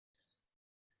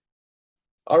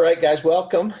All right, guys,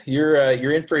 welcome. You're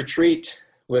in for a treat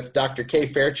with Dr. Kay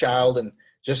Fairchild, and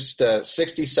just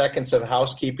 60 seconds of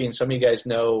housekeeping. Some of you guys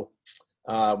know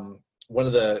one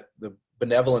of the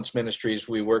benevolence ministries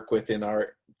we work with in our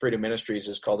Freedom Ministries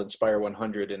is called Inspire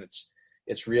 100, and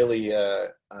it's really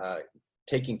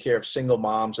taking care of single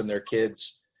moms and their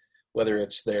kids, whether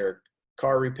it's their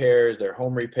car repairs, their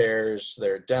home repairs,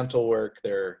 their dental work,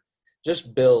 their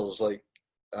just bills. Like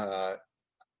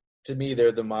to me,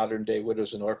 they're the modern day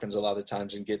widows and orphans a lot of the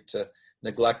times and get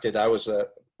neglected. I was the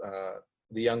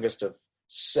youngest of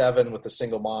 7 with a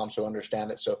single mom, so understand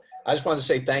it. So I just wanted to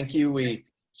say thank you.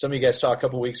 Some of you guys saw a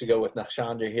couple of weeks ago with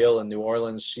Nashandra Hill in New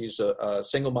Orleans. She's a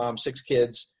single mom, 6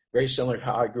 kids, very similar to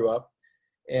how I grew up.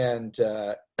 And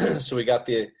so we got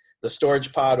the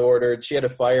storage pod ordered. She had a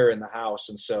fire in the house,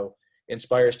 and so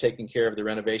Inspire's taking care of the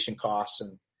renovation costs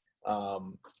and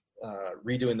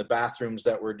redoing the bathrooms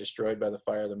that were destroyed by the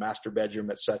fire, the master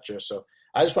bedroom, etc. So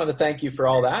I just want to thank you for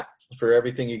all that, for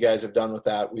everything you guys have done with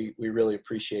that. We really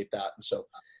appreciate that. And so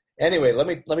anyway, let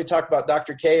me talk about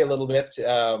Dr. Kay a little bit.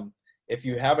 If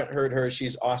you haven't heard her,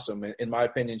 she's awesome. In my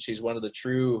opinion, she's one of the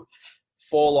true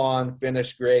full-on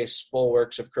finished grace, full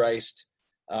works of Christ.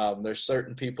 There's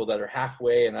certain people that are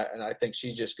halfway, and I think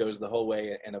she just goes the whole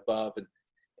way and above.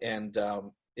 And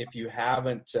if you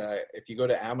haven't, if you go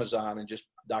to Amazon and just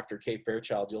Dr. Kay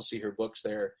Fairchild, you'll see her books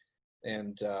there.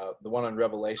 And the one on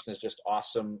Revelation is just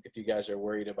awesome if you guys are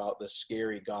worried about the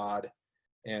scary God.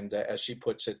 And as she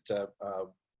puts it,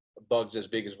 bugs as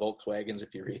big as Volkswagens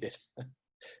if you read it.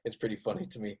 It's pretty funny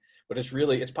to me, but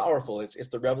it's powerful. It's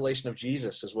the revelation of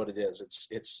Jesus is what it is.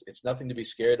 It's nothing to be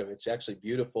scared of. It's actually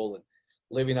beautiful and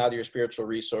living out of your spiritual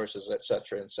resources,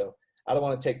 etc. And so I don't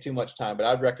want to take too much time, but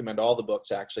I'd recommend all the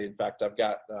books actually. In fact, I've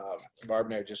got Barb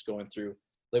and I are just going through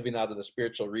Living Out of the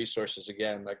Spiritual Resources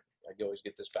again. I always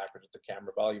get this backwards with the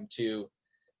camera, volume 2.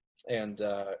 And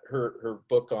her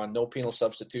book on no penal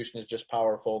substitution is just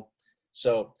powerful.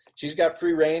 So she's got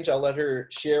free range. I'll let her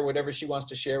share whatever she wants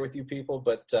to share with you people.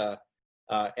 But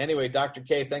anyway, Dr.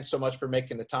 Kay, thanks so much for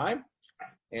making the time.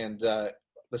 And the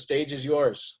stage is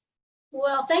yours.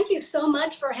 Well, thank you so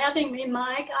much for having me,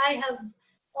 Mike. I have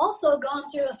also gone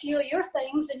through a few of your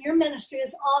things, and your ministry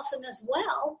is awesome as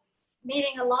well,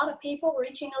 meeting a lot of people,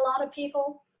 reaching a lot of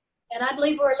people. And I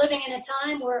believe we're living in a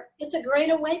time where it's a great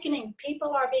awakening.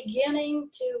 People are beginning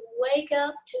to wake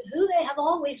up to who they have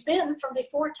always been from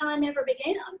before time ever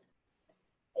began.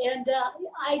 And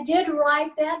I did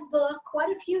write that book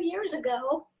quite a few years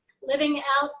ago, Living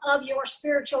Out of Your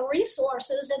Spiritual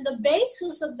Resources. And the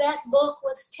basis of that book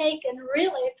was taken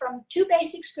really from 2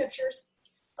 basic scriptures,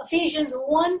 Ephesians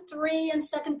 1:3 and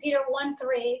 2 Peter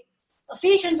 1:3.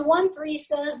 Ephesians 1:3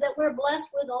 says that we're blessed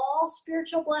with all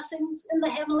spiritual blessings in the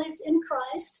heavenlies in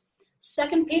Christ.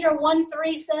 2 Peter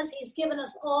 1:3 says he's given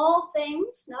us all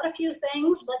things, not a few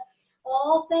things, but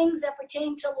all things that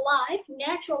pertain to life,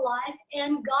 natural life,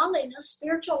 and godliness,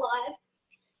 spiritual life.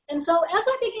 And so as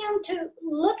I began to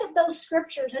look at those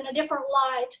scriptures in a different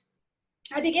light,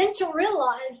 I began to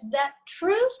realize that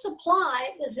true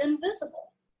supply is invisible.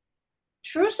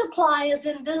 True supply is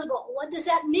invisible. What does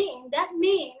that mean? That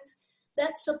means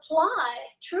that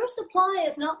true supply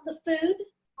is not the food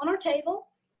on our table,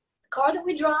 the car that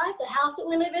we drive, the house that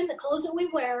we live in, the clothes that we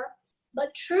wear,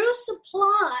 but true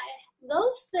supply,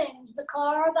 those things, the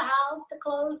car, the house, the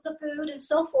clothes, the food, and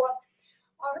so forth,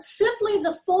 are simply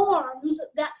the forms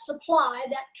that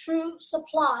true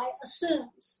supply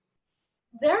assumes.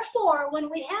 Therefore,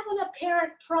 when we have an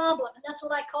apparent problem, and that's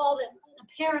what I call them, an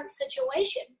apparent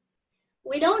situation,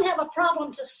 we don't have a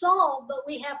problem to solve, but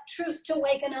we have truth to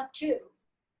waken up to.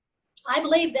 I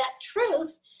believe that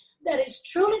truth, that is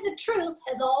truly the truth,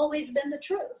 has always been the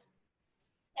truth.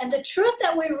 And the truth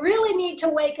that we really need to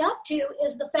wake up to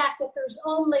is the fact that there's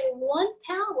only one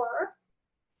power.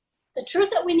 The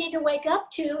truth that we need to wake up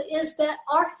to is that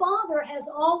our Father has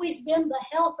always been the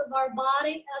health of our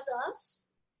body as us,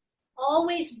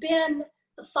 always been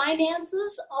the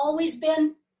finances, always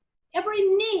been every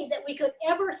need that we could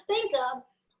ever think of.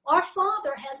 Our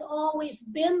Father has always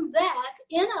been that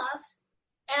in us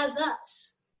as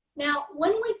us. Now,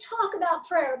 when we talk about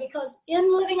prayer, because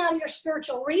in Living Out of Your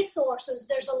Spiritual Resources,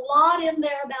 there's a lot in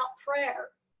there about prayer.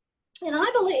 And I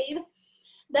believe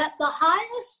that the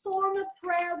highest form of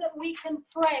prayer that we can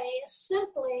pray is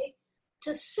simply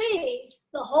to see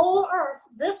the whole earth,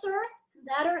 this earth,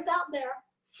 that earth out there,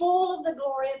 full of the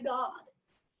glory of God.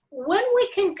 When we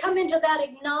can come into that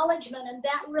acknowledgement and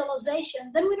that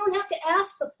realization, then we don't have to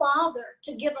ask the Father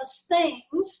to give us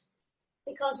things,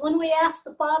 because when we ask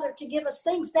the Father to give us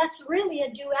things, that's really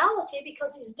a duality,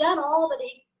 because he's done all that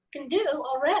he can do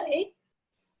already.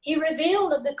 He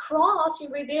revealed at the cross,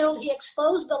 he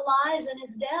exposed the lies in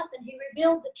his death, and he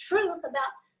revealed the truth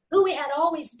about who he had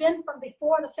always been from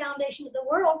before the foundation of the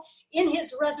world in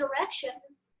his resurrection.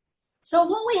 So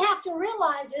what we have to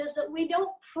realize is that we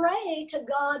don't pray to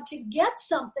God to get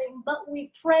something, but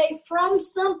we pray from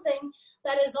something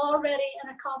that is already an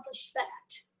accomplished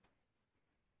fact.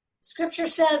 Scripture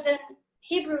says in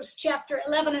Hebrews chapter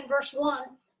 11 and verse 1,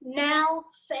 now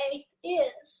faith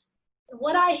is. And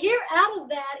what I hear out of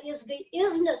that is the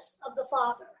isness of the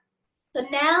Father, the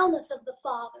nowness of the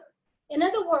Father. In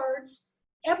other words,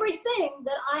 everything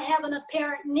that I have an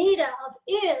apparent need of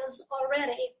is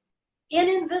already in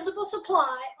invisible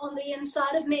supply on the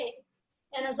inside of me.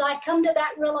 And as I come to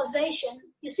that realization,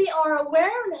 you see, our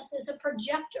awareness is a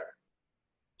projector.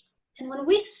 And when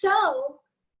we sow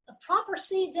the proper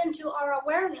seeds into our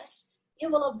awareness,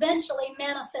 it will eventually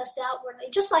manifest outwardly.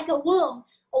 Just like a womb.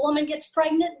 A woman gets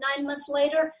pregnant, 9 months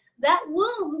later, that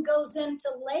womb goes into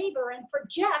labor and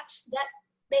projects that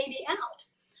baby out.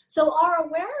 So our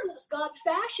awareness, God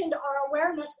fashioned our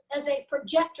awareness as a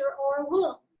projector or a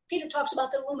womb. Peter talks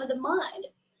about the womb of the mind.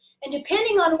 And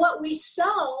depending on what we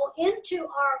sow into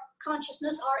our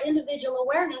consciousness, our individual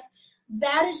awareness,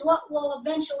 that is what will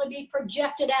eventually be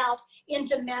projected out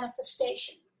into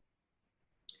manifestation.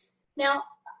 Now,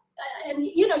 and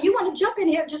you want to jump in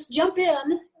here, just jump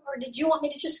in, or did you want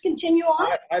me to just continue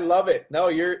on? I love it. No,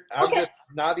 I'm just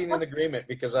nodding in agreement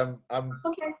because I'm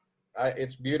okay.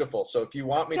 It's beautiful. So if you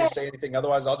want me to say anything,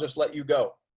 otherwise I'll just let you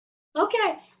go.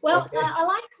 Okay. Well, okay.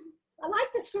 I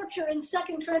like the scripture in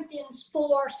 2 Corinthians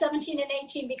 4, 17 and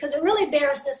 18, because it really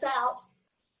bears this out.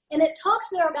 And it talks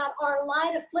there about our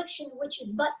light affliction, which is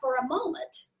but for a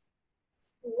moment.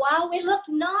 While we look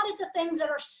not at the things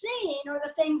that are seen or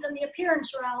the things in the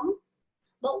appearance realm,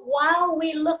 but while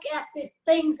we look at the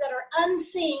things that are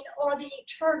unseen or the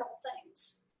eternal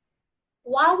things.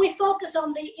 While we focus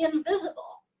on the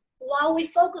invisible, while we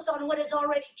focus on what is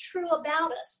already true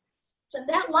about us, then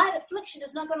that light affliction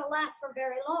is not going to last for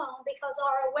very long, because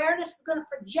our awareness is going to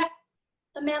project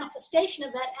the manifestation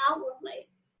of that outwardly.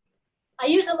 I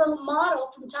use a little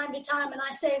model from time to time, and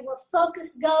I say, where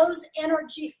focus goes,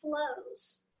 energy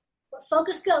flows. Where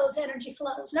focus goes, energy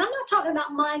flows. Now, I'm not talking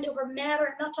about mind over matter.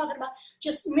 I'm not talking about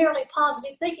just merely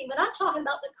positive thinking, but I'm talking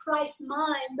about the Christ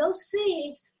mind, those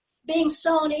seeds being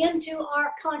sown into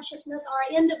our consciousness,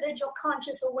 our individual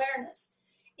conscious awareness.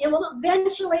 It will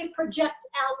eventually project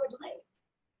outwardly.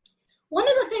 One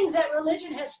of the things that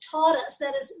religion has taught us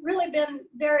that has really been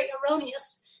very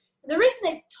erroneous, the reason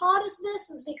they've taught us this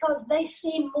is because they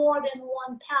see more than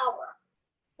one power.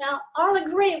 Now, I'll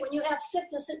agree, when you have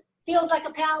sickness, it feels like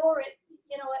a power.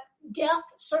 Death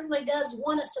certainly does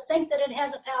want us to think that it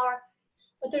has a power.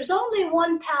 But there's only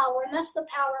one power, and that's the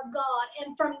power of God.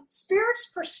 And from Spirit's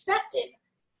perspective,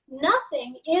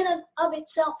 nothing in and of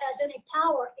itself has any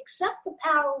power except the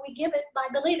power we give it by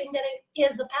believing that it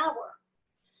is a power.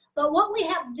 But what we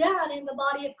have done in the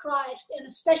body of Christ, and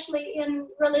especially in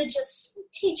religious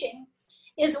teaching,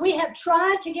 is we have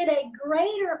tried to get a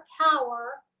greater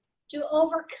power to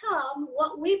overcome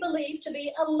what we believe to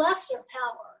be a lesser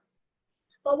power.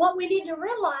 But what we need to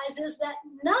realize is that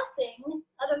nothing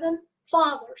other than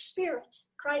Father, Spirit,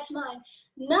 Christ's mind,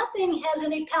 nothing has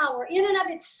any power in and of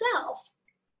itself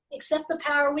except the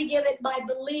power we give it by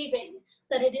believing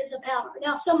that it is a power.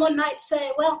 Now, someone might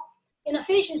say, well, in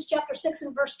Ephesians chapter 6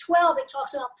 and verse 12, it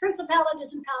talks about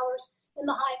principalities and powers in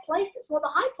the high places. Well, the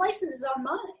high places is our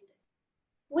mind.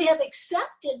 We have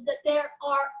accepted that there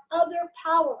are other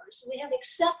powers. We have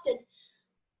accepted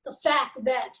the fact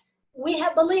that we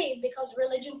have believed, because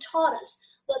religion taught us,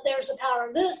 that there's a power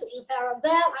of this, there's a power of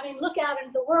that. I mean, look out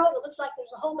into the world, it looks like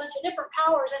there's a whole bunch of different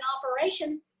powers in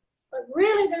operation, but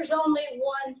really there's only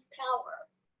one power.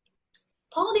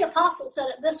 Paul the Apostle said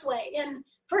it this way in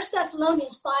 1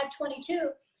 Thessalonians 5:22.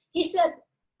 He said,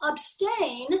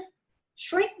 abstain,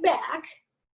 shrink back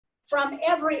from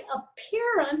every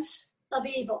appearance of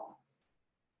evil.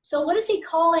 So what is he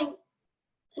calling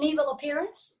an evil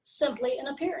appearance? Simply an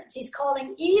appearance. He's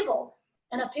calling evil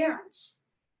an appearance.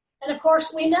 And of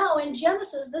course, we know in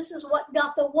Genesis, this is what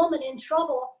got the woman in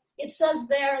trouble. It says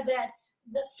there that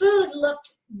the food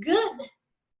looked good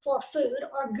for food,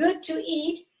 or good to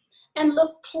eat, and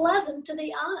looked pleasant to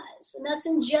the eyes. And that's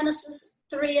in Genesis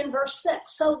 3 and verse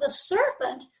 6. So the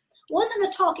serpent wasn't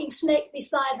a talking snake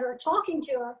beside her talking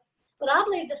to her, but I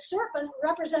believe the serpent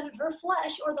represented her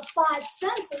flesh, or the five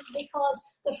senses, because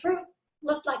the fruit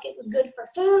looked like it was good for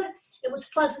food, it was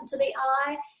pleasant to the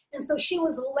eye, and so she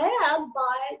was led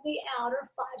by the outer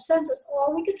five senses.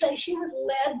 Or we could say she was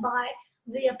led by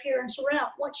the appearance realm,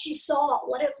 what she saw,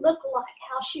 what it looked like,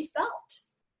 how she felt.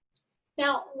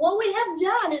 Now, what we have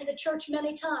done in the church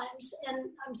many times, and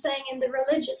I'm saying in the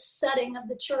religious setting of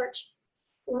the church,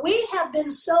 we have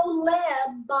been so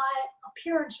led by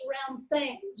appearance around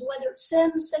things, whether it's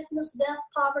sin, sickness, death,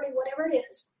 poverty, whatever it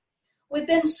is. We've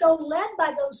been so led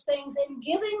by those things and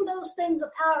giving those things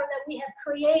a power that we have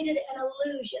created an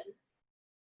illusion.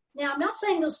 Now, I'm not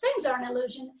saying those things are an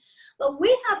illusion, but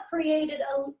we have created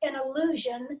an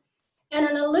illusion, and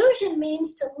an illusion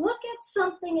means to look at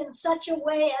something in such a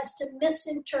way as to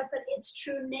misinterpret its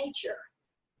true nature.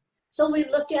 So we've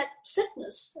looked at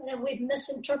sickness, and we've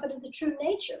misinterpreted the true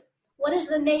nature. What is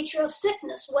the nature of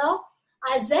sickness? Well,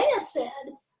 Isaiah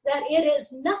said that it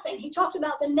is nothing. He talked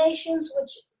about the nations,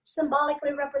 which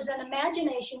symbolically represent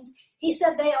imaginations. He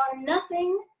said they are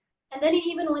nothing, and then he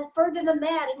even went further than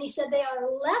that, and he said they are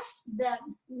less than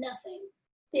nothing.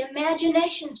 The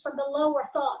imaginations from the lower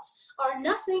thoughts are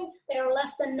nothing, they are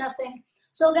less than nothing.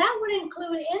 So that would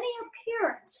include any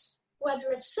appearance,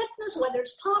 whether it's sickness, whether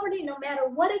it's poverty, no matter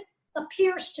what it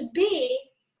appears to be,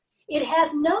 it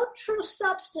has no true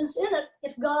substance in it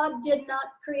if God did not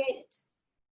create it.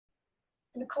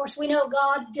 And of course, we know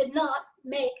God did not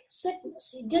make sickness.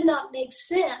 He did not make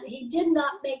sin. He did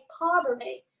not make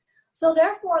poverty. So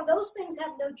therefore, those things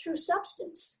have no true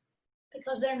substance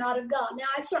because they're not of God. Now,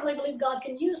 I certainly believe God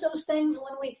can use those things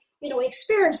when we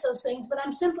experience those things, but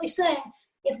I'm simply saying,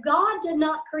 if God did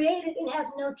not create it, it has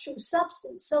no true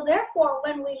substance. So therefore,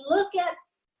 when we look at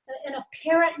an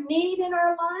apparent need in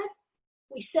our life,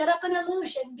 we set up an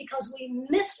illusion because we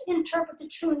misinterpret the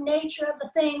true nature of the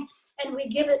thing and we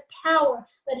give it power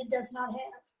that it does not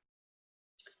have.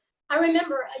 I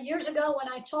remember years ago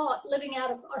when I taught Living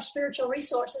Out of Our Spiritual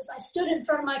Resources, I stood in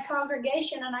front of my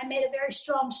congregation and I made a very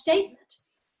strong statement.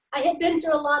 I had been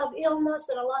through a lot of illness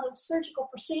and a lot of surgical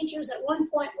procedures. At one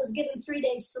point was given 3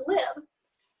 days to live.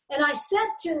 And I said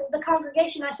to the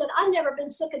congregation, I said, I've never been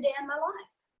sick a day in my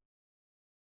life.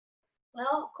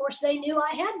 Well, of course, they knew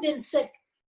I had been sick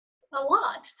a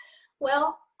lot.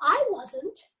 Well, I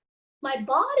wasn't. My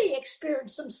body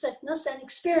experienced some sickness and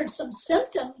experienced some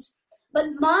symptoms, but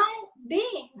my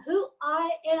being, who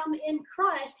I am in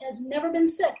Christ, has never been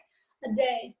sick a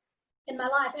day in my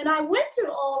life. And I went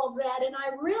through all of that, and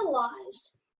I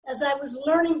realized as I was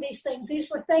learning these things, these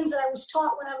were things that I was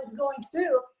taught when I was going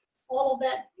through all of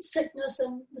that sickness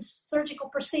and the surgical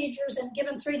procedures and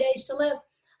given 3 days to live.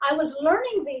 I was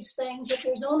learning these things, that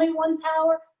there's only one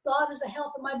power. God is the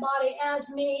health of my body as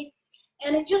me.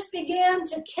 And it just began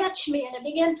to catch me, and it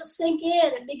began to sink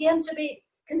in. It began to be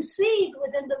conceived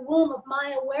within the womb of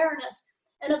my awareness.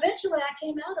 And eventually I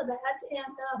came out of that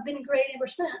and been great ever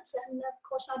since. And of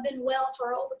course, I've been well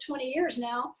for over 20 years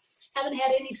now. Haven't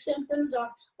had any symptoms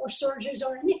or surgeries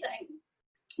or anything.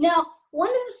 Now, one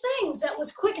of the things that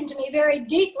was quickened to me very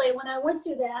deeply when I went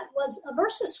through that was a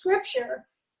verse of scripture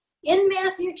in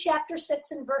Matthew chapter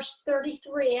 6 and verse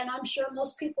 33. And I'm sure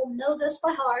most people know this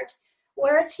by heart,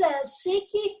 where it says, "Seek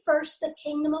ye first the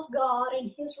kingdom of God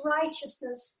and his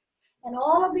righteousness, and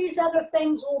all of these other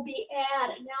things will be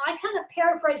added." Now, I kind of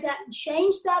paraphrase that and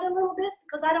change that a little bit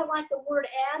because I don't like the word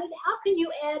added. How can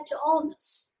you add to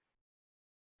allness?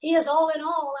 He is all in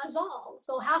all as all.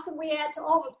 So how can we add to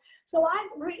allness? So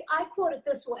I quote it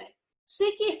this way.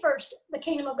 Seek ye first the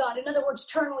kingdom of God. In other words,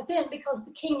 turn within because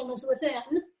the kingdom is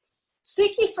within.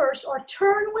 Seek ye first, or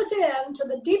turn within to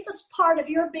the deepest part of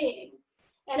your being.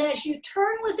 And as you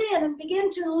turn within and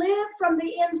begin to live from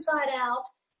the inside out,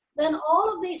 then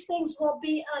all of these things will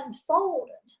be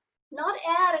unfolded. Not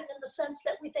added in the sense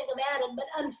that we think of added, but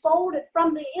unfolded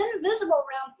from the invisible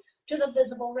realm to the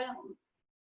visible realm.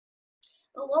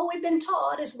 But what we've been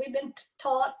taught is we've been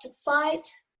taught to fight,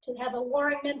 to have a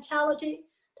warring mentality,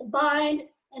 to bind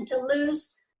and to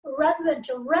loose, rather than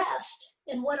to rest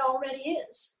in what already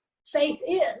is. Faith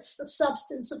is the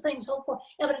substance of things hoped for,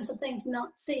 evidence of things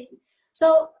not seen.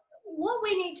 So what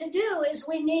we need to do is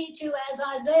we need to, as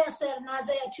Isaiah said in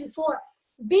Isaiah 2:4,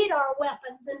 beat our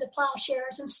weapons into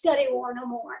plowshares and study war no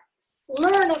more.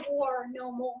 Learn of war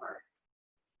no more.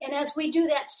 And as we do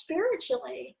that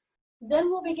spiritually, then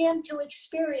we'll begin to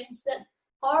experience that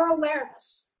our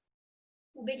awareness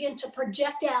will begin to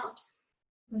project out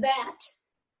that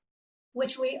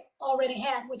which we already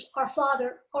had, which our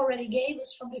Father already gave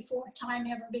us from before time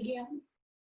ever began.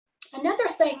 Another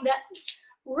thing that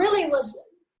really was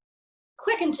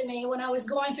quickened to me when I was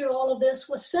going through all of this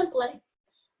was simply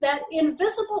that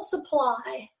invisible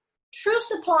supply, true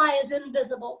supply is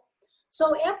invisible.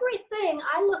 So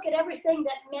I look at everything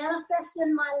that manifests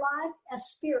in my life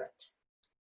as spirit.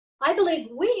 I believe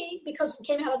because we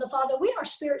came out of the Father, we are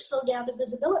spirit slowed down to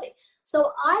visibility.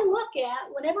 So I look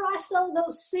at, whenever I sow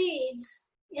those seeds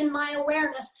in my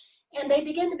awareness, and they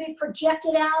begin to be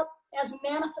projected out as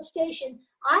manifestation,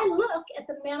 I look at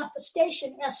the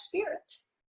manifestation as spirit.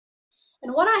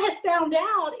 And what I have found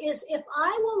out is if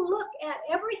I will look at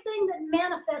everything that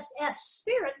manifests as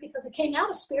spirit, because it came out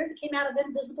of spirit, it came out of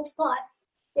invisible spot,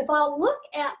 if I'll look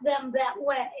at them that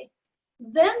way,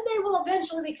 then they will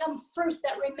eventually become fruit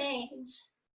that remains,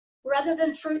 rather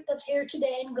than fruit that's here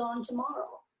today and gone tomorrow.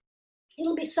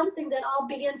 It'll be something that I'll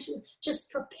begin to just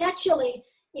perpetually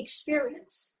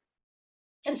experience.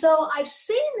 And so I've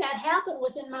seen that happen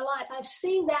within my life. I've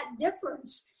seen that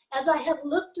difference as I have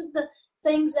looked at the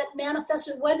things that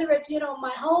manifested, whether it's,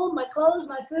 my home, my clothes,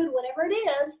 my food, whatever it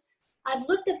is. I've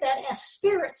looked at that as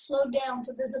spirit slowed down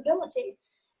to visibility.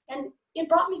 And it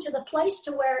brought me to the place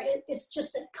to where it's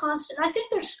just a constant. I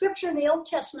think there's scripture in the Old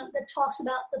Testament that talks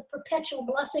about the perpetual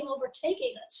blessing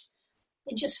overtaking us.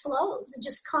 It just flows. It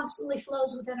just constantly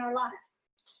flows within our life.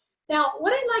 Now,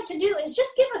 what I'd like to do is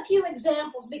just give a few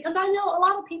examples, because I know a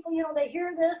lot of people, they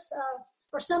hear this,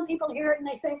 or some people hear it and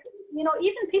they think,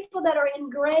 even people that are in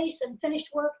grace and finished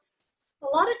work,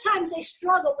 a lot of times they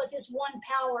struggle with this one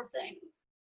power thing.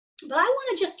 But I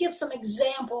want to just give some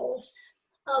examples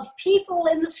of people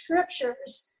in the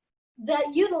scriptures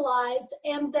that utilized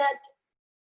and that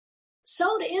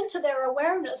sowed into their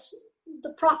awareness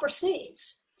the proper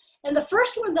seeds. And the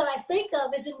first one that I think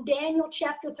of is in Daniel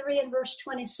chapter 3 and verse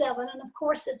 27. And of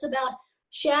course, it's about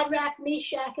Shadrach,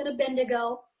 Meshach, and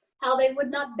Abednego, how they would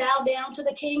not bow down to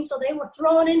the king. So they were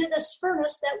thrown into this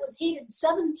furnace that was heated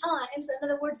 7 times. In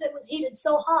other words, it was heated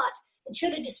so hot, it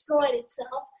should have destroyed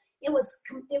itself. It was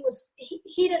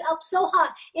heated up so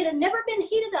hot. It had never been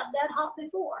heated up that hot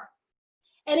before.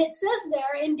 And it says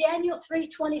there in Daniel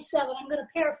 3:27, I'm going to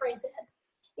paraphrase it.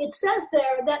 It says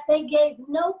there that they gave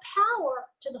no power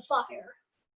to the fire.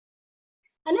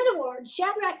 In other words,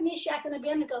 Shadrach, Meshach, and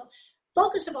Abednego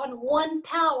focused upon one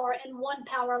power and one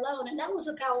power alone, and that was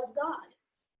the power of God.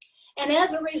 And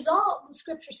as a result, the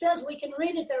scripture says, we can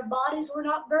read it, their bodies were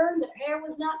not burned, their hair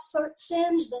was not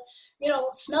singed, the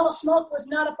smell of smoke was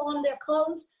not upon their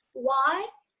clothes. Why?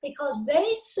 Because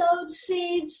they sowed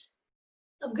seeds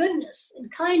of goodness and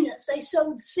kindness. They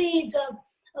sowed seeds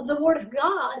of the word of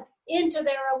God into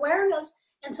their awareness,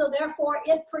 and so therefore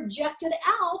it projected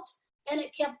out and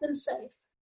it kept them safe.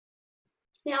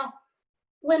 Now,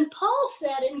 when Paul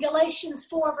said in Galatians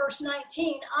 4 verse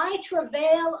 19, I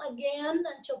travail again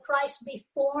until Christ be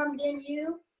formed in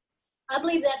you, I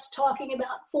believe that's talking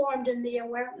about formed in the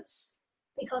awareness,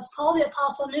 because Paul the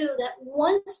apostle knew that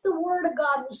once the word of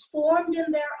God was formed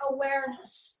in their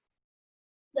awareness,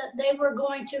 that they were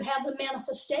going to have the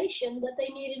manifestation that they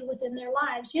needed within their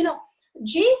lives.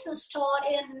 Jesus taught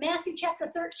in Matthew chapter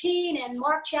 13 and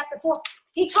Mark chapter 4,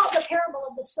 he taught the parable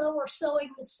of the sower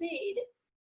sowing the seed.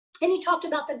 And he talked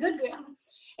about the good ground.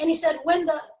 And he said when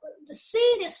the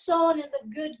seed is sown in the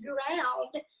good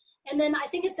ground, and then I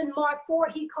think it's in Mark 4,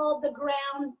 he called the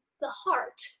ground the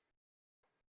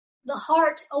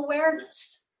heart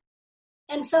awareness.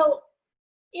 And so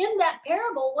in that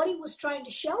parable, what he was trying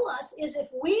to show us is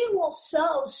if we will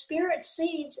sow spirit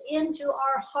seeds into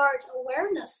our heart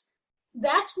awareness,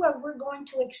 that's where we're going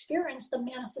to experience the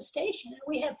manifestation. And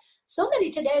we have so many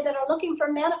today that are looking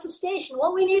for manifestation.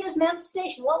 What we need is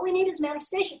manifestation. What we need is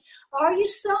manifestation. Are you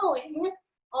sowing?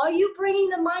 Are you bringing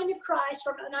the mind of Christ?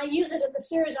 And I use it in the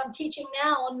series I'm teaching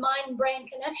now on mind-brain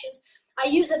connections. I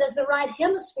use it as the right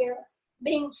hemisphere,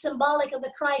 being symbolic of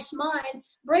the Christ mind,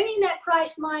 bringing that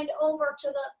Christ mind over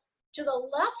to the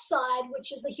left side,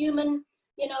 which is the human,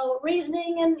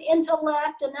 reasoning and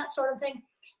intellect and that sort of thing,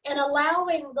 and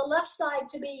allowing the left side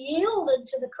to be yielded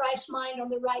to the Christ mind on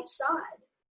the right side.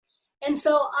 And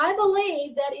so I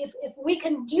believe that if we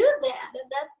can do that,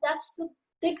 and that's the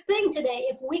big thing today,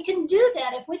 if we can do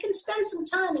that, if we can spend some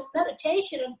time in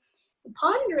meditation and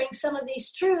pondering some of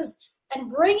these truths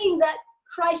and bringing that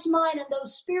Christ mind and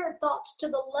those spirit thoughts to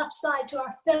the left side, to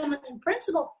our feminine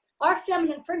principle, our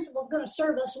feminine principle is going to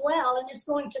serve us well, and it's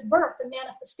going to birth the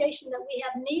manifestation that we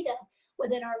have need of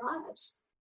within our lives.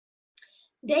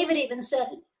 David even said,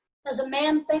 as a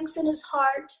man thinks in his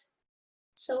heart,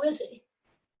 so is he.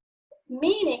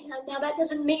 Meaning, now that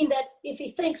doesn't mean that if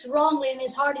he thinks wrongly in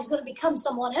his heart, he's going to become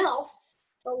someone else.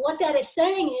 But what that is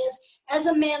saying is, as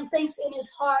a man thinks in his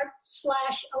heart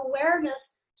 /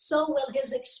 awareness, so will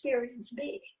his experience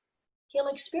be. He'll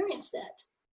experience that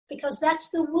because that's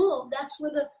the womb. That's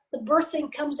where the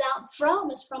birthing comes out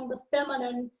from, is from the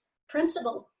feminine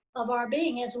principle of our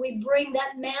being, as we bring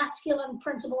that masculine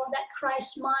principle or that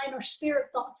Christ mind or spirit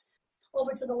thoughts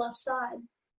over to the left side.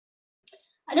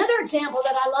 Another example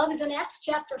that I love is in Acts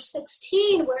chapter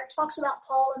 16, where it talks about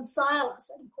Paul and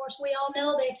Silas. And of course, we all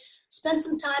know they spent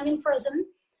some time in prison.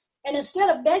 And instead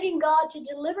of begging God to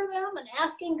deliver them and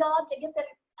asking God to get them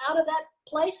out of that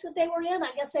place that they were in,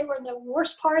 I guess they were in the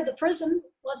worst part of the prison,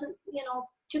 wasn't,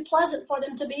 too pleasant for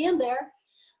them to be in there.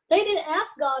 They didn't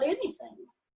ask God anything.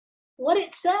 What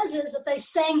it says is that they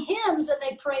sang hymns and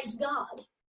they praised God.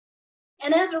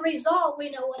 And as a result, we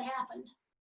know what happened.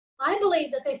 I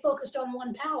believe that they focused on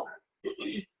one power.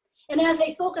 And as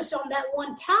they focused on that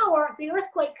one power, the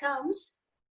earthquake comes,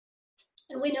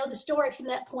 and we know the story from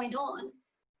that point on.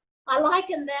 I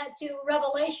liken that to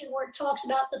Revelation, where it talks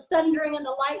about the thundering and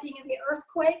the lightning and the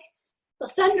earthquake. The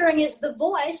thundering is the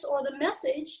voice or the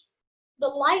message. The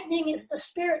lightning is the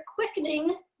spirit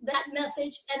quickening that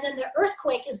message. And then the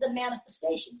earthquake is the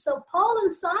manifestation. So Paul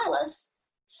and Silas,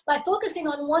 by focusing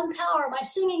on one power, by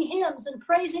singing hymns and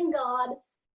praising God,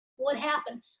 what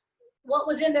happened? What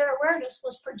was in their awareness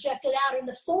was projected out in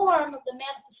the form of the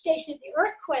manifestation of the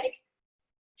earthquake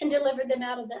and delivered them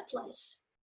out of that place.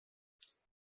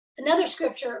 Another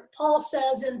scripture, Paul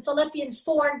says in Philippians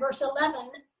 4 and verse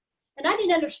 11, and I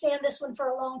didn't understand this one for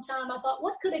a long time. I thought,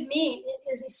 what could it mean?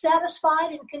 Is he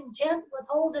satisfied and content with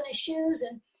holes in his shoes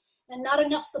and not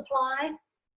enough supply?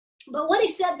 But what he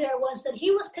said there was that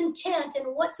he was content in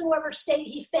whatsoever state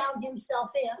he found himself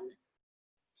in.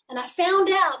 And I found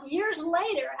out years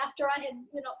later, after I had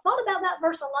thought about that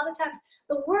verse a lot of times,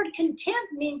 the word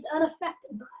content means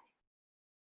unaffected by.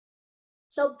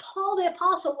 So Paul the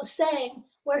Apostle was saying,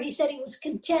 where he said he was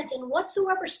content in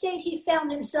whatsoever state he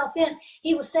found himself in,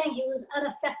 he was saying he was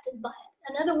unaffected by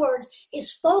it. In other words,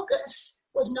 his focus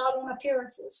was not on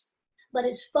appearances, but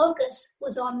his focus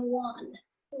was on one.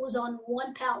 It was on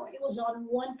one power. It was on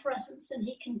one presence. And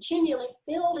he continually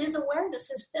filled his awareness,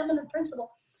 his feminine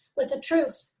principle, with the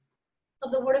truth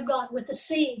of the Word of God, with the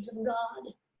seeds of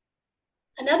God.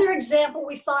 Another example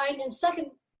we find in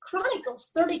 2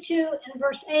 Chronicles 32 and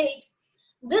verse 8.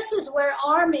 This is where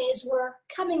armies were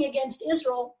coming against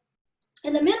Israel.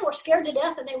 And the men were scared to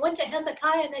death, and they went to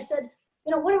Hezekiah and they said,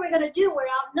 what are we going to do? We're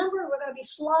outnumbered. We're going to be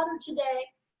slaughtered today.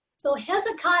 So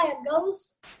Hezekiah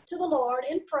goes to the Lord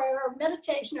in prayer or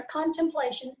meditation or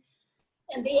contemplation,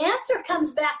 and the answer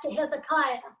comes back to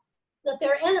Hezekiah that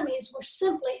their enemies were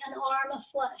simply an arm of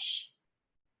flesh.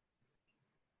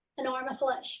 An arm of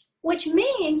flesh, which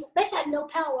means they had no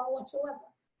power whatsoever.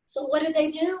 So what did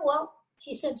they do? Well,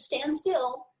 he said, stand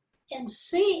still and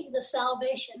see the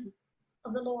salvation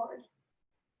of the Lord.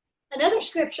 Another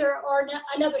scripture or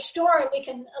another story we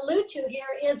can allude to here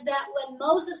is that when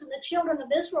Moses and the children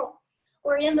of Israel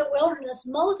were in the wilderness,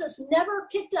 Moses never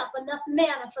picked up enough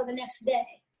manna for the next day.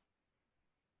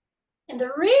 And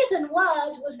the reason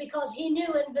was because he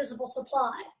knew invisible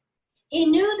supply. He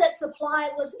knew that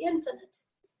supply was infinite.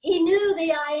 He knew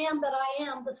the I am that I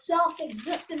am, the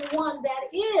self-existent one that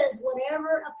is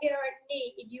whatever apparent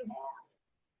need you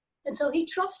have. And so he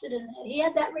trusted in that. He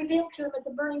had that revealed to him at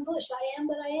the burning bush. I am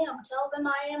that I am. Tell them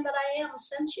I am that I am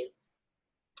sent you.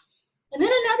 And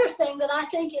then another thing that I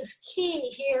think is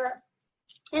key here,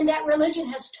 and that religion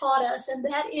has taught us, and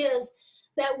that is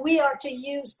that we are to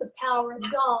use the power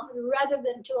of God rather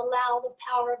than to allow the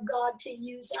power of God to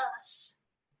use us.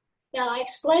 Now, I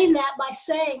explain that by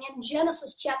saying in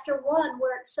Genesis chapter 1,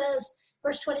 where it says,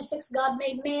 verse 26, God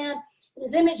made man in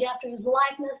his image after his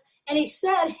likeness, and he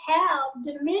said, have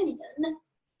dominion.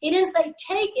 He didn't say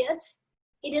take it.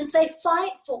 He didn't say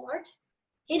fight for it.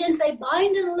 He didn't say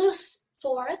bind and loose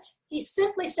for it. He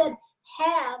simply said,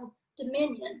 have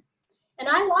dominion. And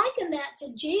I liken that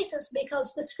to Jesus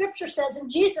because the scripture says, and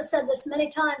Jesus said this many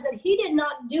times, that he did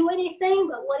not do anything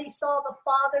but what he saw the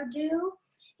Father do.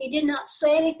 He did not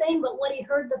say anything but what he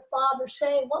heard the Father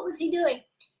say. What was he doing?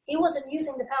 He wasn't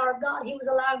using the power of God. He was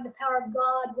allowing the power of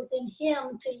God within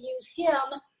him to use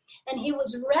him. And he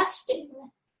was resting.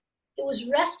 He was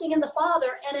resting in the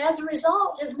Father. And as a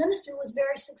result, his ministry was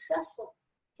very successful.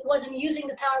 He wasn't using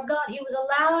the power of God. He was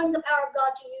allowing the power of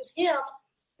God to use him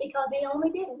because he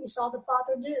only did what he saw the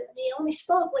Father do. And he only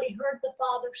spoke what he heard the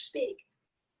Father speak.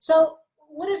 So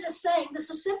what is this saying?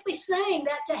 This is simply saying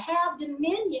that to have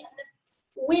dominion,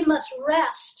 we must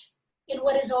rest in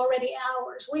what is already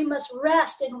ours. We must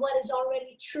rest in what is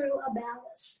already true about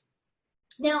us.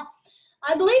 Now,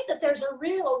 I believe that there's a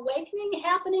real awakening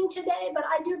happening today, but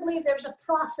I do believe there's a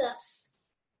process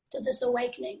to this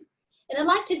awakening. And I'd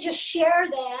like to just share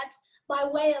that by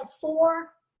way of 4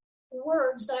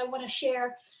 words that I want to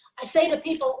share. I say to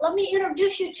people, let me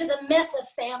introduce you to the meta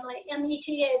family,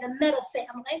 M-E-T-A, the meta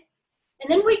family. And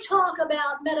then we talk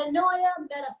about metanoia,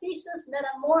 metathesis,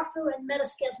 metamorpho, and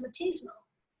metaschismatismo.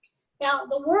 Now,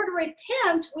 the word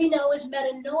repent, we know, is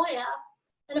metanoia.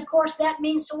 And of course, that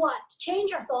means to what? To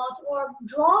change our thoughts or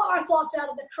draw our thoughts out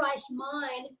of the Christ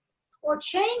mind or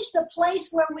change the place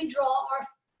where we draw our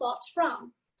thoughts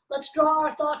from. Let's draw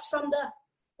our thoughts from the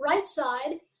right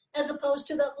side as opposed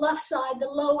to the left side, the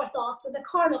lower thoughts or the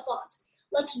carnal thoughts.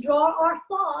 Let's draw our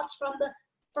thoughts from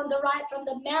the right, from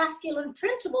the masculine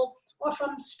principle or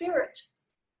from spirit.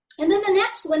 And then the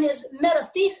next one is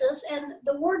metathesis, and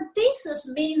the word thesis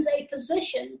means a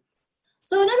position.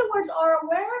 So in other words, our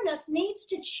awareness needs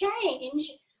to change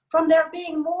from there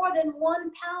being more than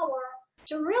one power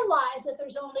to realize that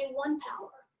there's only one power.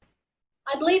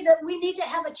 I believe that we need to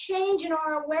have a change in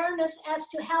our awareness as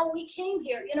to how we came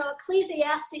here. You know,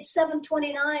 Ecclesiastes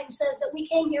 7:29 says that we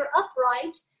came here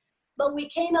upright, but we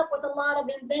came up with a lot of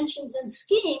inventions and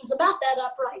schemes about that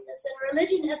uprightness. And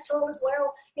religion has told us,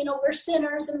 well, you know, we're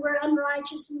sinners and we're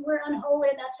unrighteous and we're unholy,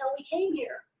 and that's how we came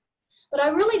here. But I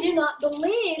really do not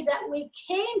believe that we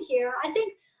came here. I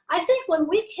think when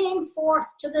we came forth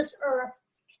to this earth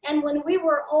and when we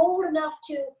were old enough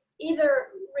to either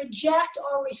reject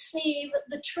or receive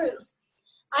the truth,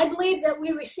 I believe that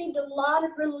we received a lot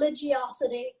of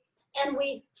religiosity and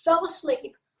we fell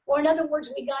asleep. Or in other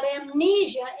words, we got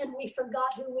amnesia and we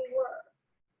forgot who we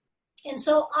were. And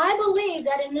so I believe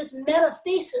that in this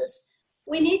metathesis,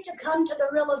 we need to come to the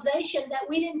realization that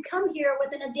we didn't come here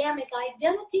with an Adamic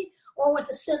identity or with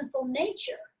a sinful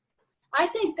nature. I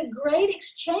think the great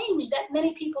exchange that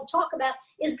many people talk about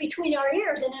is between our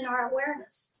ears and in our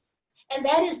awareness. And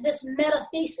that is this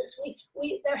metathesis.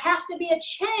 There has to be a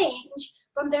change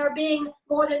from there being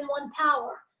more than one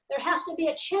power. There has to be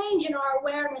a change in our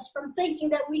awareness from thinking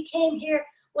that we came here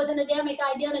with an Adamic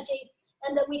identity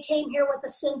and that we came here with a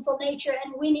sinful nature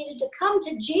and we needed to come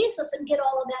to Jesus and get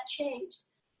all of that changed.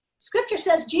 Scripture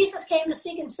says Jesus came to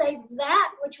seek and save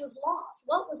that which was lost.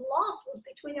 What was lost was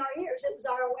between our ears. It was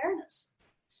our awareness.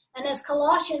 And as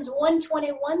Colossians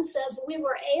 1:21 says, we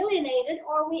were alienated,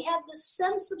 or we had this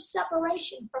sense of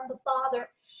separation from the Father.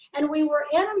 And we were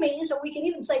enemies, or we can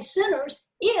even say sinners,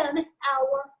 in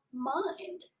our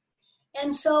mind.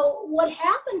 And so what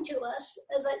happened to us,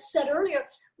 as I said earlier,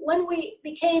 when we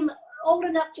became old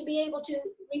enough to be able to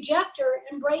reject or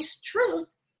embrace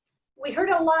truth, we heard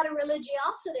a lot of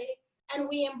religiosity and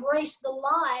we embraced the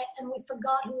lie and we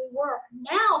forgot who we were.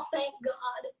 Now, thank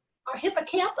God, our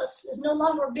hippocampus is no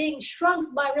longer being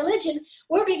shrunk by religion.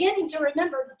 We're beginning to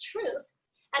remember the truth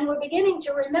and we're beginning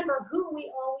to remember who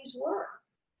we always were.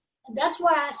 And that's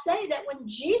why I say that when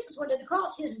Jesus went to the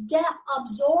cross, his death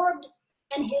absorbed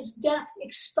and his death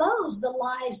exposed the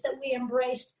lies that we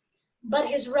embraced, but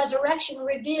his resurrection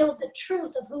revealed the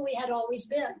truth of who we had always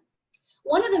been.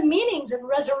 One of the meanings of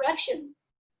resurrection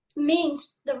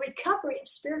means the recovery of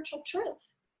spiritual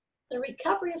truth. The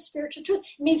recovery of spiritual truth.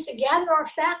 It means to gather our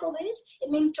faculties. It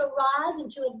means to rise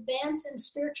and to advance in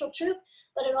spiritual truth,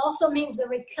 but it also means the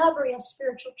recovery of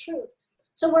spiritual truth.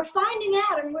 So we're finding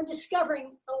out and we're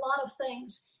discovering a lot of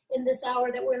things in this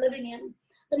hour that we're living in.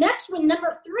 The next one,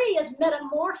 number 3, is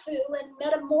metamorpho, and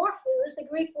metamorpho is the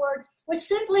Greek word which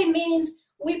simply means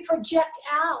we project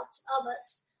out of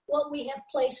us what we have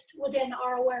placed within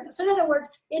our awareness. In other words,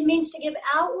 it means to give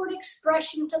outward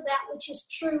expression to that which is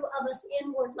true of us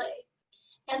inwardly.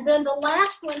 And then the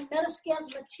last one,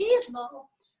 metaschismatismo,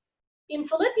 in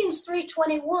Philippians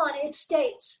 3:21, it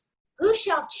states, who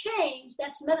shall change,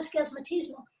 that's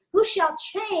metaschismatismo, who shall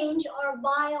change our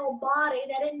vile body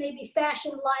that it may be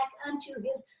fashioned like unto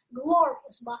his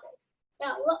glorious body.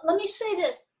 Now, let me say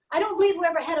this. I don't believe we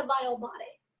ever had a vile body.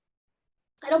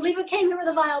 I don't believe we came here with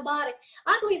a vile body.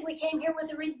 I believe we came here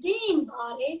with a redeemed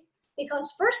body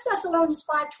because 1 Thessalonians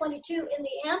 5:22 in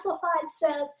the Amplified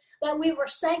says that we were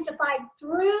sanctified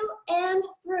through and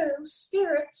through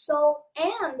spirit, soul,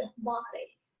 and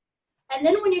body. And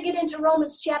then when you get into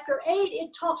Romans chapter 8,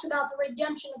 it talks about the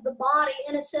redemption of the body,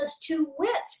 and it says to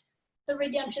wit, the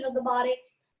redemption of the body.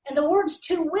 And the words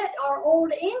to wit are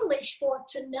Old English for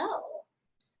to know.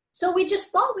 So we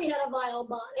just thought we had a vile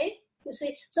body, you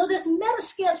see. So this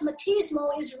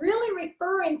metaschismatismo is really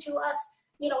referring to us,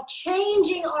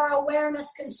 changing our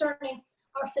awareness concerning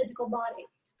our physical body.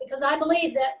 Because I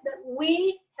believe that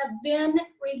we have been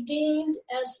redeemed,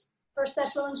 as 1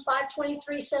 Thessalonians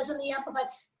 5:23 says in the Amplified,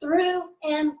 through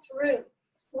and through.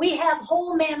 We have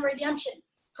whole man redemption.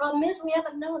 Problem is, we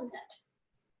haven't known that.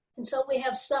 And so we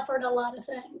have suffered a lot of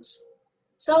things.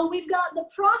 So we've got the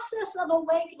process of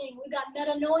awakening. We've got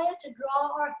metanoia, to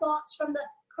draw our thoughts from the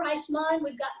Christ mind.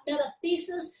 We've got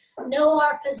metathesis, know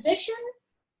our position,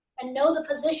 and know the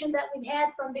position that we've had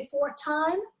from before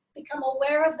time. Become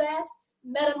aware of that.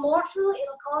 Metamorpho,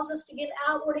 it'll cause us to give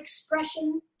outward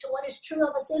expression to what is true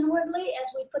of us inwardly as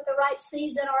we put the right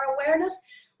seeds in our awareness,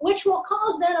 which will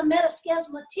cause then a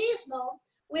metaschismatismo.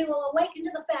 We will awaken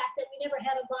to the fact that we never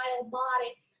had a vile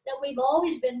body, that we've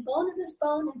always been bone of his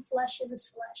bone and flesh of his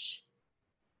flesh.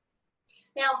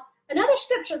 Now, another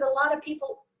scripture that a lot of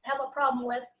people have a problem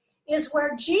with is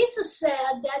where Jesus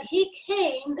said that he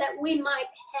came that we might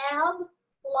have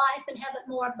life and have it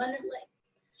more abundantly.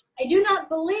 I do not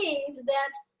believe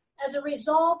that as a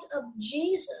result of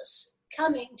Jesus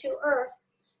coming to earth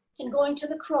and going to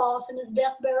the cross and his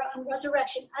death, burial, and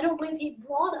resurrection, I don't believe he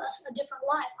brought us a different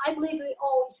life. I believe we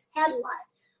always had life.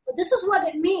 But this is what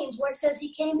it means where it says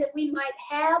he came that we might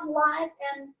have life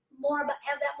and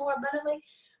have that more abundantly.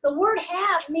 The word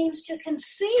have means to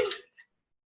conceive.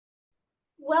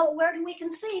 Well, where do we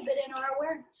conceive it? In our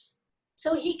awareness.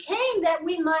 So he came that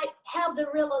we might have the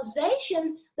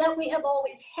realization that we have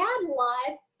always had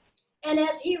life. And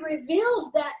as he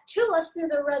reveals that to us through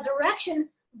the resurrection,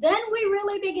 then we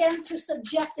really begin to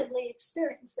subjectively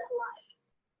experience that life.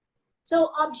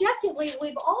 So objectively,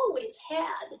 we've always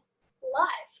had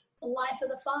life, the life of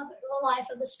the Father, the life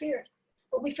of the Spirit.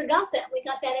 But we forgot that. We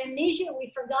got that amnesia.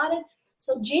 We forgot it.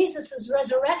 So Jesus'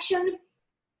 resurrection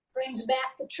brings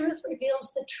back the truth,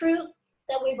 reveals the truth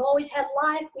that we've always had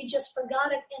life. We just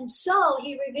forgot it. And so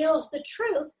he reveals the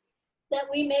truth that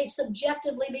we may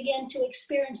subjectively begin to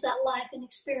experience that life and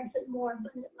experience it more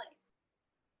abundantly.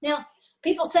 Now,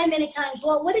 people say many times,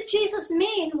 well, what did Jesus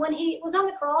mean when he was on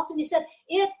the cross and he said,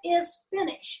 it is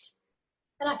finished?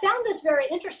 And I found this very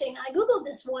interesting. I Googled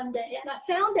this one day and I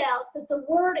found out that the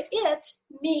word it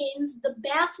means the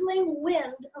baffling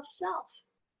wind of self.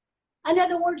 In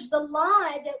other words, the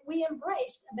lie that we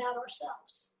embraced about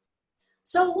ourselves.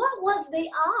 So what was the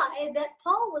I that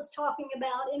Paul was talking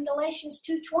about in Galatians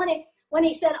 2:20 when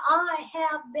he said, I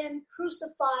have been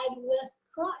crucified with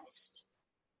Christ?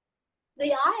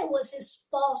 The I was his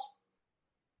false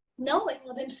knowing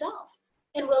of himself,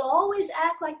 and will always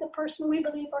act like the person we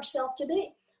believe ourselves to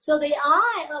be. So the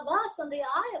I of us and the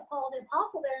I of Paul the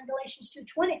apostle there in Galatians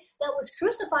 2:20 that was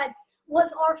crucified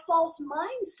was our false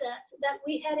mindset that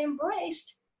we had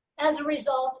embraced as a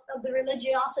result of the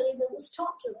religiosity that was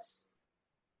taught to us.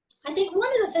 I think one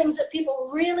of the things that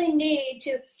people really need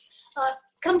to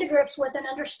come to grips with and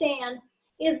understand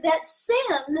is that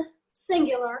sin,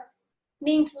 singular,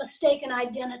 means mistaken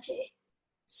identity.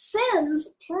 Sins,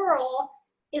 plural,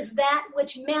 is that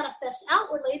which manifests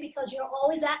outwardly because you'll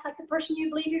always act like the person you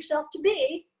believe yourself to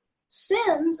be.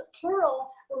 Sins,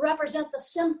 plural, represent the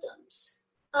symptoms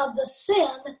of the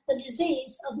sin, the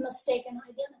disease of mistaken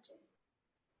identity.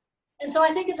 And so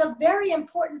I think it's a very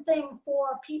important thing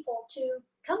for people to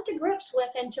come to grips with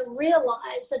and to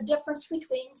realize the difference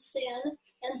between sin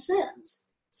and sins.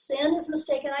 Sin is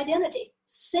mistaken identity.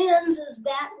 Sins is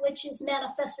that which is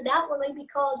manifested outwardly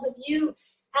because of you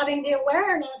having the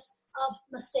awareness of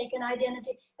mistaken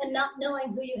identity and not knowing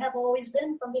who you have always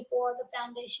been from before the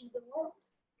foundation of the world.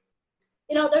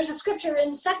 You know, there's a scripture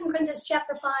in 2 Corinthians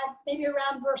chapter 5, maybe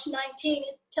around verse 19.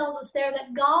 It tells us there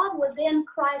that God was in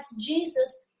Christ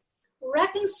Jesus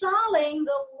reconciling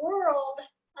the world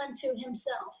unto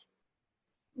himself.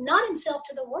 Not himself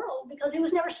to the world, because he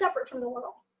was never separate from the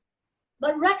world,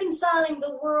 but reconciling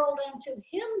the world unto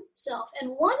himself.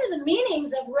 And one of the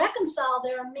meanings of reconcile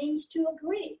there means to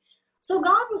agree. So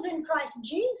God was in Christ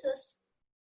Jesus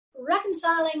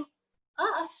reconciling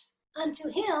us unto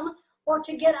him, or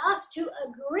to get us to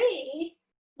agree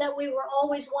that we were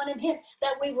always one in him,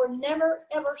 that we were never,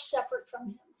 ever separate from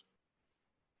him.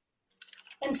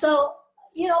 And so,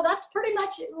 you know, that's pretty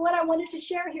much what I wanted to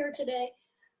share here today.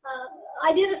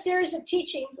 I did a series of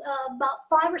teachings about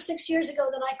 5 or 6 years ago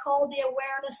that I called the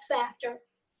awareness factor.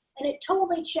 And it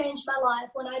totally changed my life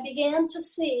when I began to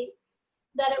see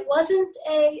that it wasn't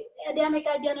a Adamic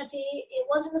identity, it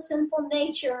wasn't a sinful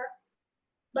nature,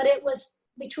 but it was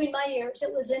between my ears.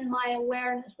 It was in my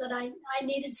awareness that I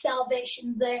needed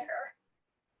salvation there.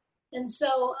 And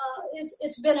so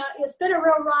it's been a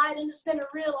real ride, and it's been a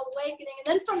real awakening.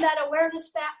 And then from that awareness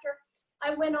factor,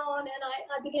 I went on and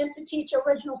I began to teach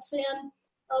original sin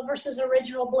versus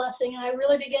original blessing. And I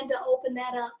really began to open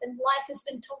that up. And life has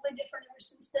been totally different ever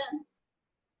since then.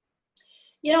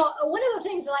 You know, one of the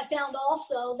things that I found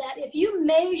also, that if you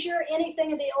measure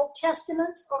anything in the Old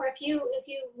Testament, or if you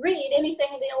read anything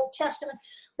in the Old Testament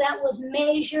that was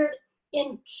measured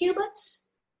in cubits,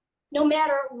 no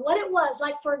matter what it was,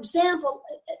 like for example,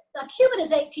 a cubit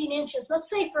is 18 inches. Let's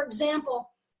say, for example,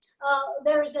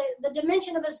 the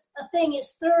dimension of a thing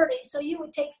is 30. So you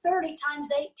would take 30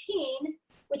 times 18,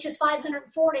 which is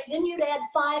 540. Then you'd add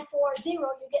 540, you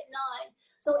get 9.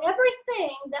 So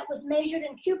everything that was measured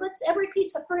in cubits, every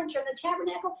piece of furniture in the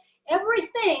tabernacle,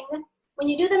 everything, when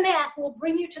you do the math, will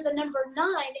bring you to the number 9,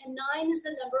 and 9 is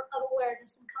the number of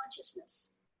awareness and consciousness.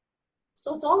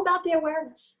 So it's all about the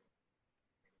awareness.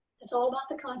 It's all about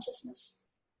the consciousness.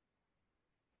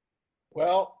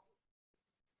 Well,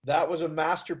 That was a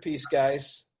masterpiece,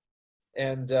 guys.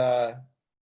 And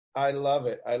I love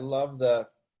it. I love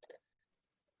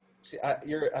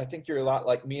I think you're a lot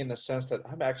like me in the sense that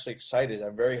I'm actually excited.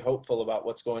 I'm very hopeful about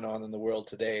what's going on in the world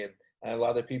today. And a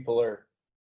lot of people are,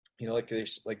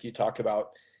 like you talk about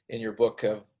in your book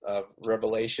of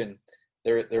Revelation,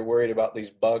 they're worried about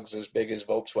these bugs as big as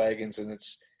Volkswagens. And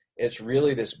it's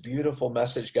really this beautiful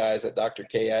message, guys, that Dr.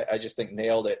 K, I just think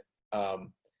nailed it.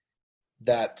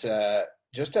 That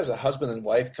just as a husband and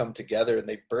wife come together and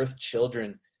they birth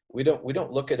children, we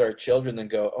don't look at our children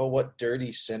and go, oh, what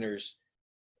dirty sinners.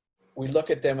 We look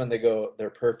at them and they go, they're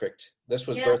perfect. This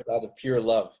was birthed out of pure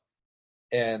love.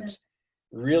 And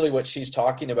really what she's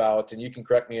talking about, and you can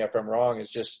correct me if I'm wrong, is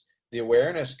just the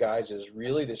awareness, guys, is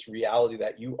really this reality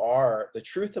that you are the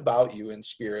truth about you in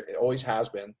spirit. It always has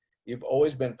been. You've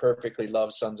always been perfectly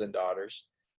loved sons and daughters.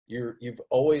 You've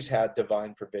always had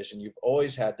divine provision. You've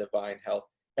always had divine health.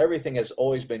 Everything has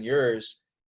always been yours.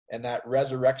 And that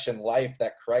resurrection life,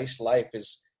 that Christ life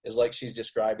is like she's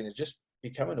describing, is just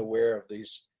becoming aware of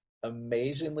these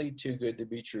amazingly too good to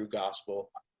be true gospel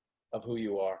of who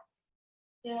you are.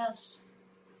 Yes.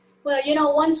 Well,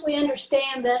 once we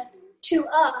understand that to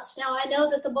us, now I know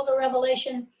that the book of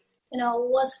Revelation,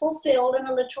 was fulfilled in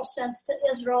a literal sense to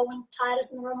Israel when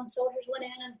Titus and the Roman soldiers went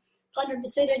in and plundered the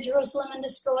city of Jerusalem and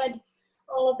destroyed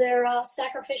all of their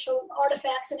sacrificial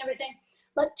artifacts and everything.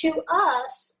 But to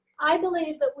us, I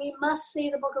believe that we must see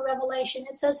the book of Revelation.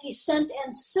 It says he sent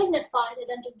and signified it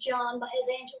unto John by his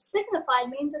angel. Signified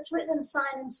means it's written in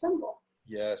sign and symbol.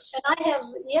 Yes.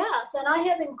 And I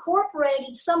have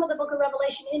incorporated some of the book of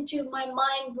Revelation into my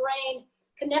mind-brain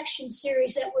connection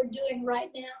series that we're doing right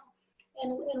now.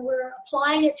 And we're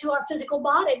applying it to our physical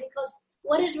body, because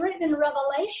what is written in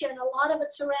Revelation, a lot of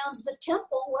it surrounds the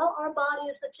temple. Well, our body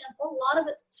is the temple. A lot of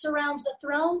it surrounds the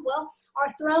throne. Well,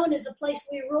 our throne is a place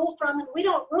we rule from, and we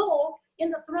don't rule in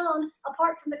the throne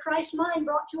apart from the Christ mind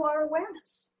brought to our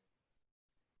awareness.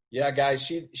 Yeah, guys,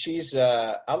 she's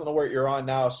I don't know where you're on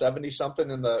now, 70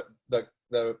 something in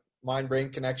the mind brain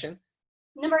connection.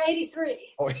 Number 83.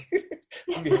 Oh,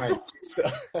 I'm behind.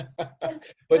 Number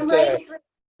But 83.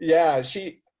 yeah,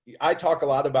 I talk a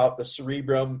lot about the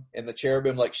cerebrum and the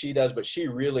cherubim like she does, but she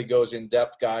really goes in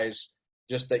depth, guys.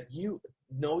 Just that you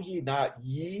know ye not,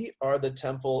 ye are the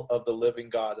temple of the living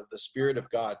God, of the Spirit of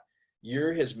God.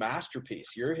 You're his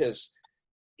masterpiece.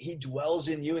 He dwells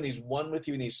in you and he's one with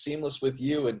you and he's seamless with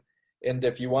you. And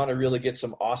if you want to really get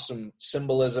some awesome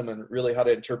symbolism and really how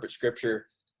to interpret scripture,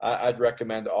 I'd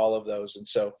recommend all of those. And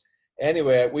so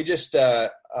anyway, we just,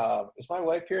 is my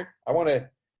wife here?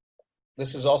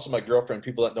 This is also my girlfriend,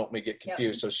 people that don't may get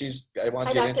confused. Yep. So I want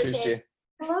you to introduce you.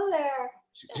 Hello there.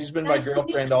 She's been nice my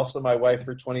girlfriend, also my wife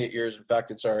for 28 years. In fact,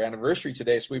 it's our anniversary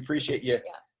today. So we appreciate you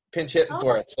pinch hitting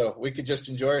for it. So we could just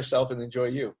enjoy ourselves and enjoy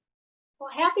you. Well,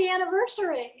 happy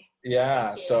anniversary.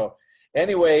 Yeah. So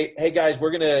anyway, hey guys,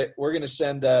 we're going to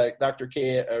send Dr.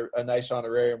 K a nice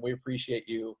honorarium. We appreciate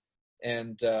you.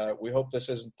 And we hope this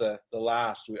isn't the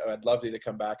last. I'd love you to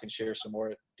come back and share some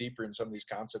more deeper in some of these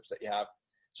concepts that you have.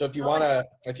 So if you want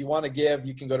to give,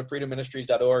 you can go to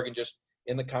freedomministries.org and just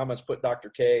in the comments put Dr.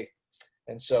 K.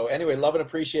 And so anyway, love and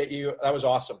appreciate you. That was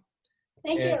awesome.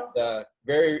 Thank you.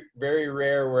 Very, very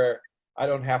rare where I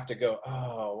don't have to go,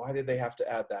 oh, why did they have to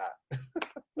add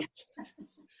that?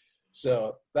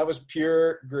 So that was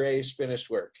pure grace, finished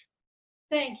work.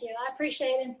 Thank you. I appreciate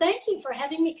it. And thank you for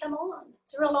having me come on.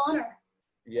 It's a real honor.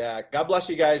 Yeah. God bless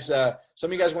you guys. Some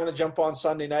of you guys want to jump on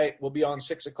Sunday night. We'll be on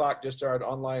 6:00, just our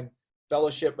online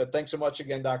fellowship. But thanks so much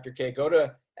again, Dr. K. Go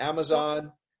to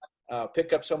Amazon,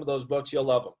 pick up some of those books. You'll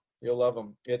love them. You'll love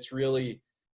them. It's really,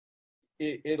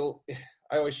 I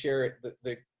always share it.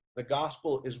 The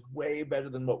gospel is way better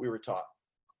than what we were taught.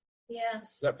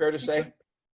 Yes. Is that fair to say?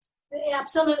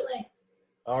 Absolutely.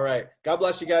 All right. God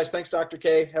bless you guys. Thanks, Dr.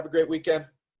 K. Have a great weekend.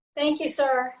 Thank you,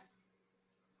 sir.